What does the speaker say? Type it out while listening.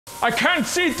I can't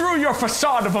see through your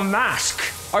facade of a mask.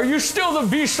 Are you still the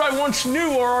beast I once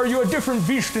knew, or are you a different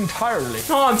beast entirely?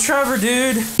 Oh, I'm Trevor,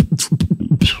 dude.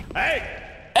 Hey!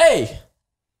 Hey!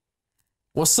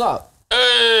 What's up?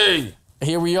 Hey!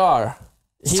 Here we are.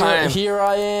 Time. Here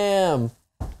I am.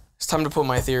 It's time to put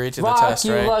my theory to Rock the test,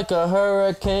 you right? like a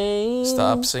hurricane.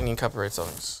 Stop singing copyright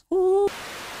songs. Ooh.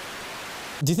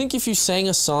 Do you think if you sang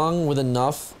a song with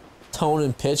enough tone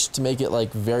and pitch to make it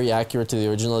like very accurate to the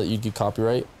original that you'd get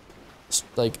copyright?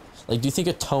 Like do you think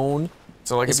a tone?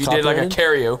 So like is if you did like a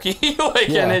karaoke, like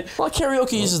yeah. and it. Well,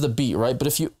 karaoke uses the beat, right? But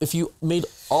if you made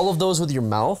all of those with your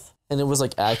mouth and it was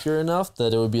like accurate enough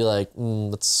that it would be like,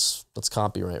 that's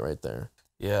copyright right there.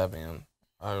 Yeah, man.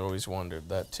 I always wondered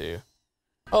that too.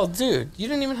 Oh, dude, you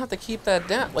didn't even have to keep that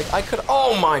down. Like I could.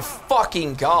 Oh my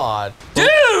fucking god,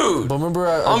 dude! But remember,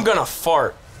 I'm gonna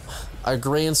fart. Our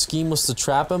grand scheme was to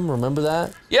trap him. Remember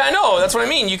that? Yeah, I know. That's what I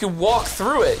mean. You could walk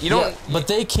through it. You don't. Yeah, but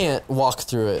they can't walk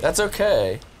through it. That's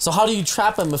okay. So how do you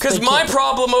trap him if they Because can't? my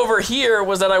problem over here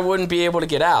was that I wouldn't be able to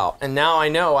get out, and now I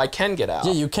know I can get out.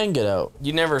 Yeah, you can get out.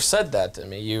 You never said that to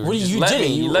me. You What, just you let didn't.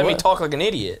 me. You You let me what? talk like an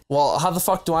idiot. Well, how the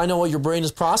fuck do I know what your brain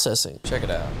is processing? Check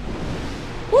it out.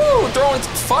 Woo! Throwing.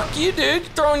 Fuck you, dude.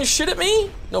 Throwing your shit at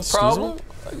me? No problem.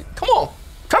 Come on.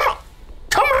 Come on.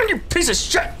 Come on, you piece of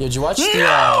shit. Yeah, did you watch the?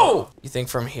 No! You think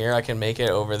from here I can make it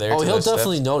over there? Oh, to he'll those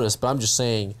definitely steps? notice. But I'm just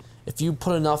saying, if you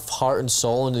put enough heart and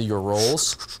soul into your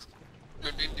roles,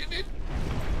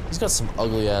 he's got some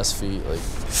ugly ass feet. Like,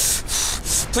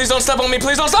 Please don't step on me.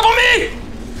 Please don't step on me!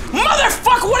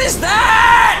 Motherfucker, what is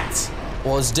that?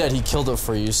 well, it's dead. He killed it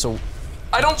for you. So,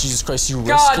 I don't. Jesus Christ, you risked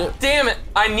God it. damn it!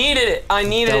 I needed it. I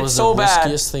needed That it was so the bad.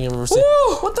 riskiest thing I've ever seen.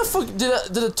 Woo! What the fuck?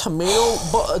 Did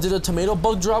a tomato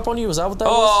bug drop on you? Is that what that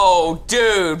was? Oh,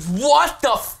 dude, what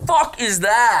the fuck is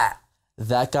that?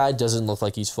 That guy doesn't look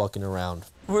like he's fucking around.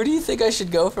 Where do you think I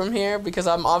should go from here? Because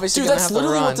I'm obviously Dude, gonna that's have to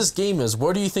literally run. what this game is.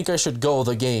 Where do you think I should go,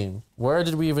 the game? Where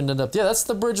did we even end up? Yeah, that's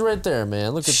the bridge right there,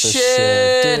 man. Look at this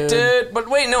shit, dude. But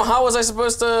wait, no, how was I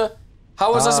supposed to...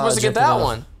 How was I supposed to get jumping that off.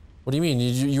 one? What do you mean?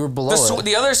 You were below it.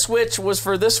 The other switch was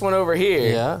for this one over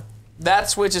here. Yeah? That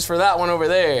switch is for that one over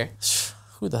there.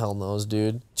 Who the hell knows,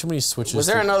 dude? Too many switches. Was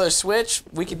there another switch?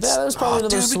 We could... Yeah, there's probably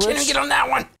another dude, switch. we can't even get on that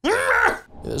one. Yeah,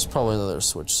 there's probably another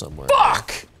switch somewhere.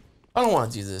 Fuck! I don't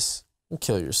want to do this.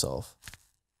 Kill yourself.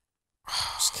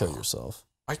 Just kill yourself.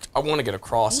 I want to get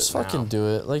across Just it now. fucking do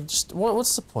it. Like, just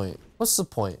what's the point? What's the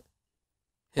point?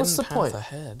 What's the Hidden point? path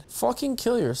ahead. Fucking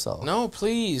kill yourself. No,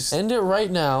 please. End it right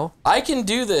now. I can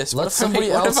do this. Let somebody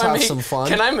what else if I have make, some fun.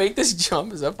 Can I make this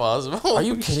jump? Is that possible? Are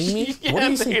you kidding me? Yeah, What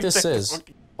do you think dude, this that's is?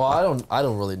 fucking- Well, I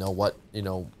don't really know what,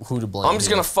 who to blame. I'm just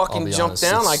gonna here, fucking I'll be jump honest.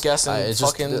 down, I It's- guess, and it's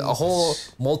fucking- just a whole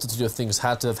multitude of things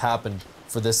had to have happened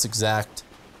for this exact,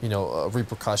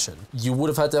 repercussion. You would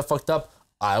have had to have fucked up.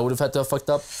 I would have had to have fucked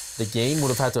up. The game would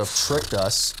have had to have tricked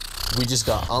us. We just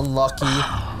got unlucky.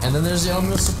 And then there's the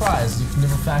element of surprise you can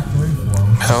never factor in for.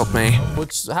 Help me.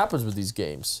 Which happens with these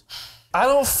games. I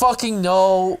don't fucking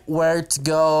know where to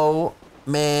go,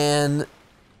 man.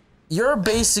 You're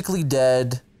basically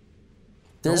dead.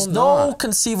 There's no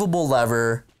conceivable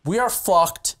lever. We are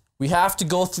fucked. We have to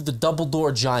go through the double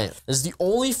door giant. This is the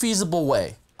only feasible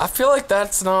way. I feel like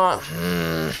that's not...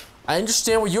 I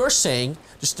understand what you're saying.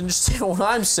 Just understand what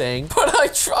I'm saying. But I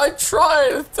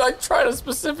tried a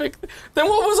specific... Then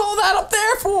what was all that up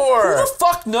there for? Who the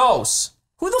fuck knows?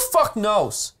 Who the fuck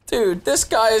knows? Dude, this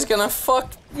guy is gonna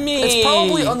fuck me. It's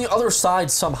probably on the other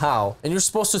side somehow, and you're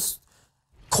supposed to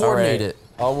coordinate it.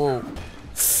 I will...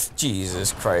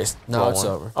 Jesus Christ. No, it's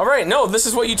over. All right, no, this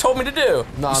is what you told me to do.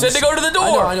 No, you I'm said to just- go to the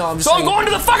door. I know, I'm just so saying- I'm going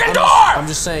to the fucking door! I'm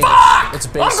just saying. Fuck! It's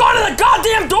I'm basic. going to the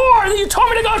goddamn door that you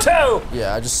told me to go to!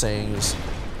 Yeah, I'm just saying.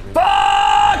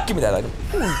 Fuck! Give me that item.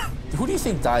 Who do you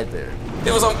think died there?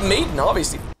 It was a maiden,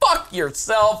 obviously. Fuck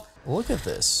yourself. Look at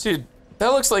this. Dude, that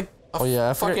looks like a Oh yeah,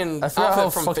 I fucking forgot how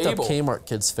outfit from fucked Fable. up Kmart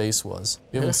kid's face was.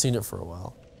 We haven't seen it for a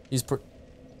while. He's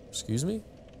excuse me?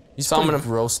 He's Summon pretty him.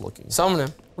 gross looking. Summon him.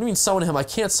 What do you mean summon him? I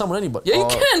can't summon anybody. Yeah, you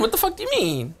can. What the fuck do you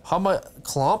mean? How am I?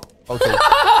 Clomp? Okay. Okay,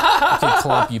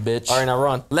 Clomp, you bitch. All right, now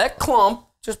run. Let Clump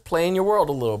just play in your world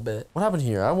a little bit. What happened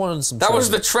here? I wanted some That was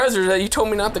the treasure. treasure that you told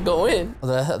me not to go in.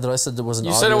 That I said there was an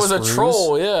You said it was a obvious ruse?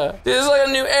 troll, yeah. Dude, this is like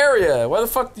a new area. Why the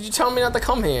fuck did you tell me not to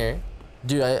come here?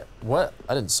 Dude, what?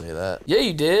 I didn't say that. Yeah,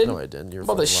 you did. No, I didn't. You're a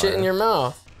About the fucking shit in liar. your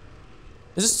mouth.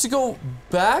 Is this to go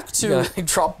back to... You gotta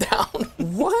drop down.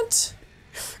 What?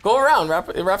 Go around,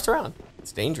 it wraps around.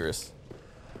 It's dangerous.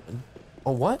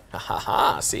 Oh, what? Ha ha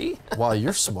ha, see? Wow,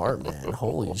 you're smart, man.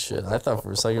 Holy shit. I thought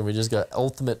for a second we just got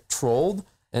ultimate trolled.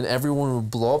 and everyone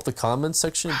would blow up the comment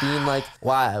section being like,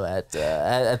 wow, at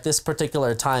this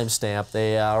particular timestamp,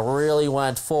 they really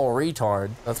went full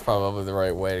retard. That's probably the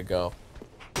right way to go.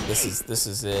 This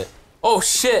is it. Oh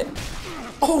shit!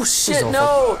 Oh shit!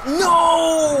 No!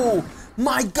 No!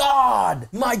 My God!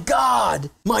 My God!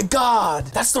 My God!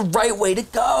 That's the right way to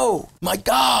go! My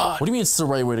God! What do you mean it's the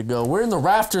right way to go? We're in the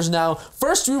rafters now.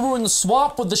 First we were in the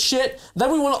swamp with the shit,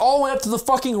 then we went all the way up to the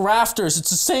fucking rafters. It's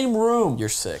the same room. You're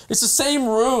sick. It's the same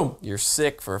room. You're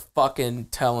sick for fucking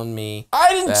telling me. I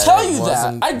didn't tell you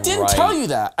that. I didn't tell you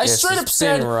that. I straight up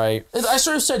said. Right. I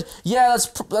straight up said, yeah,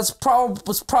 that's probably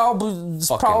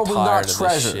not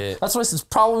treasure. That's what I said. It's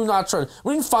probably not treasure.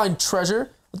 We didn't find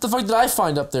treasure. What the fuck did I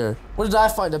find up there? What did I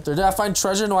find up there? Did I find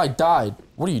treasure? No, I died.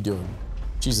 What are you doing?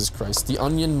 Jesus Christ. The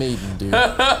Onion Maiden, dude. It's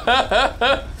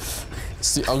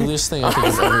the ugliest thing I think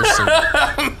I've ever seen.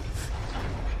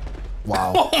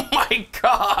 Wow. Oh my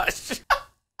gosh.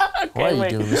 Okay, why are you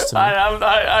doing this to me?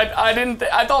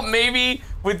 I thought maybe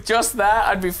with just that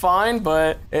I'd be fine,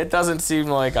 but it doesn't seem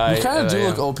like I. You kind of do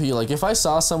look OP. Like if I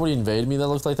saw somebody invade me that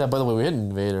looked like that. By the way, we had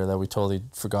an invader that we totally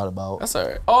forgot about. That's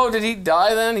alright. Oh, did he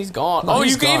die then? He's gone. No, oh,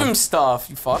 he's you gave gone. him stuff.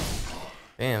 You fuck.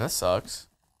 Damn, that sucks.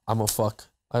 I'm a fuck.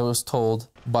 I was told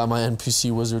by my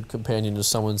NPC wizard companion to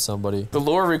summon somebody. The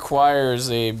lore requires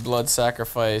a blood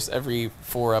sacrifice every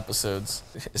 4 episodes.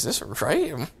 Is this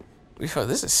right? Oh,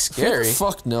 this is scary.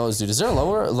 Fuck knows, dude. Is there a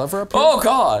lever up here? Oh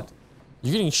god.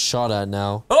 You're getting shot at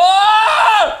now.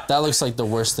 Oh! That looks like the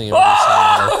worst thing I've ever seen.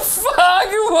 Oh fuck!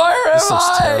 Where am I? This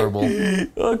looks terrible.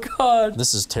 Oh god.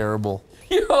 This is terrible.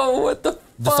 Yo, what the fuck?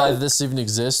 The fact that this even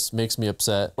exists makes me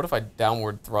upset. What if I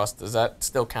downward thrust? Does that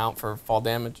still count for fall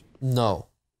damage? No.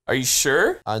 Are you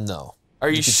sure? No. Are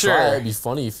you could sure? Try. It'd be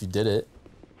funny if you did it.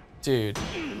 Dude.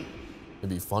 It'd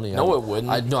be funny. No, it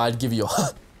wouldn't. I'd give you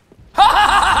a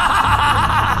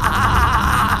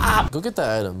Go get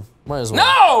that item. Might as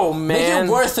well. No, man. Make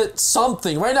it worth it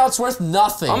something. Right now it's worth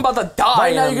nothing. I'm about to die.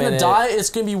 Right now you're gonna die. It's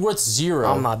gonna be worth 0.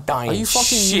 I'm not dying. Are you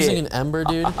fucking using an ember,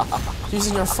 dude?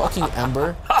 Using your fucking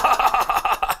ember?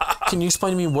 Can you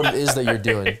explain to me what it is that you're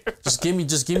doing? Just give me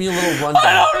a little rundown.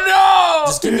 I don't know.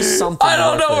 Just give me something. I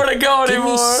don't know where to go anymore. Give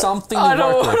me something to I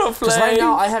don't work with. want to play. Because right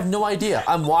now I have no idea.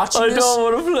 I'm watching this. I don't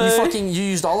want to play. You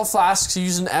used all the flasks. You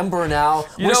use an ember now.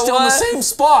 You We're know still in the what? same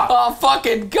spot. Oh,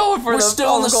 fucking going for We're the.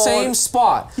 still in the same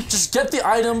spot. Just get the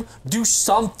item. Do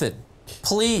something,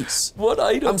 please. What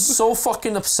item? I'm so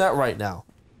fucking upset right now.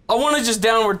 I want to just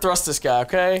downward thrust this guy.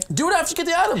 Okay. Do it after you get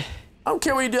the item. I don't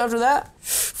care what you do after that.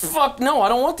 Fuck no! I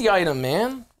don't want the item,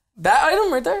 man. That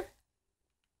item right there?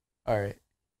 Alright.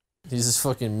 He's just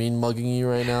fucking mean mugging you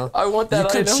right now. I want that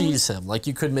item. You could cheese him. Like,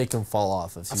 you could make him fall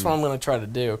off. That's what I'm gonna try to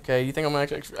do, okay? You think I'm gonna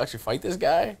actually fight this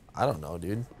guy? I don't know,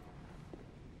 dude.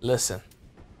 Listen.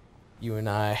 You and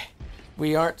I,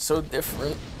 we aren't so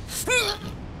different.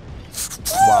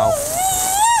 Wow.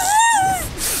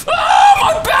 Oh,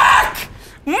 my back!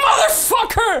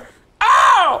 Motherfucker!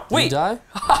 Ow! Did you die?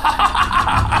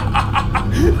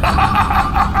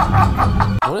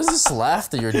 What is this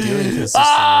laugh that you're doing consistently?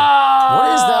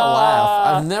 What is that laugh?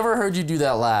 I've never heard you do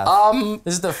that laugh.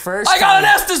 This is the first time. I got an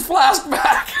Estus flask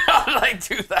back! How did I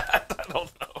do that? I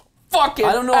don't know. Fucking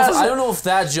I don't know if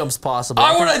that jump's possible.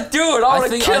 I wanna do it! I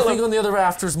wanna kill him! I think on the other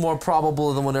rafter is more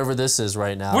probable than whatever this is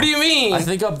right now. What do you mean? I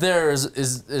think up there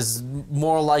is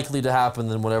more likely to happen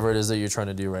than whatever it is that you're trying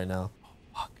to do right now.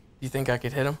 Fuck. You think I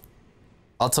could hit him?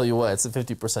 I'll tell you what, it's a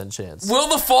 50% chance. Will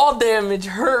the fall damage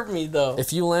hurt me though?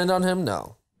 If you land on him,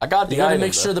 no. I got the You gotta item,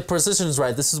 make sure the position's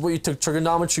right. This is what you took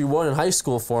trigonometry 1 in high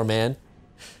school for, man.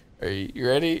 Are you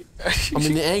ready? I'm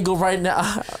in the angle right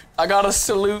now. I gotta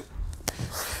salute.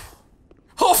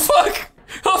 Oh fuck!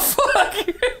 Oh fuck!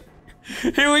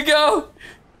 Here we go!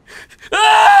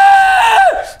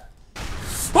 Ah!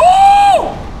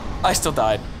 Oh! I still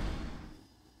died.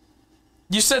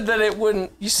 You said that it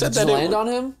wouldn't. You said Did that you it land on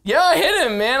him? Yeah, I hit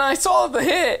him, man. I saw the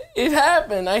hit. It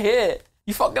happened. I hit.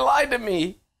 You fucking lied to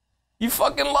me. You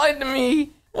fucking lied to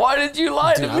me. Why did you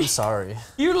lie to me? I'm sorry.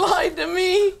 You lied to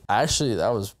me. Actually,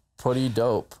 that was pretty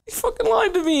dope. You fucking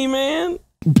lied to me, man.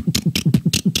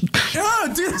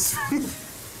 Oh, dude.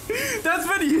 That's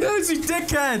what you use, you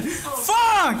dickhead.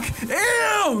 Fuck!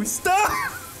 Ew! Stop!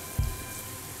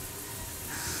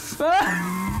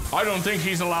 I don't think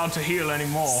he's allowed to heal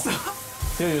anymore.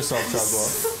 Heal yourself, Chugwa.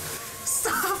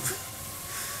 Stop!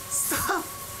 Stop!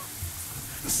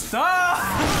 Stop!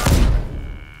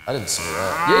 I didn't say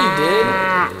that.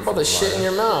 Yeah, you did. All the shit in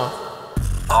your mouth.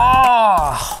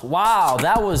 Oh, wow,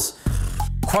 that was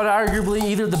quite arguably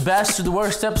either the best or the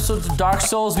worst episodes of Dark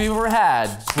Souls we've ever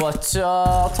had. But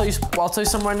I'll tell you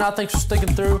something right now. Thanks for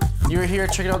sticking through. You're here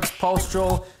checking out this post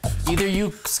roll. Either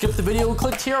you skipped the video and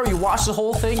clicked here, or you watched the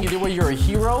whole thing. Either way, you're a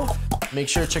hero. Make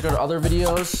sure to check out our other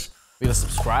videos. We have a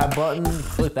subscribe button.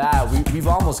 Click that. We've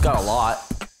almost got a lot.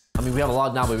 I mean, we have a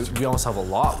lot now, but we almost have a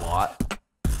lot.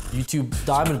 YouTube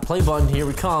diamond play button. Here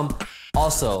we come.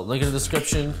 Also, link in the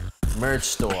description. Merch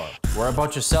store. We're a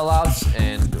bunch of sellouts,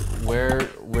 and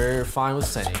we're fine with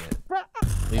saying it.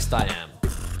 At least I am.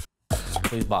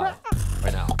 Please buy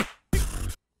right now.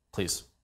 Please.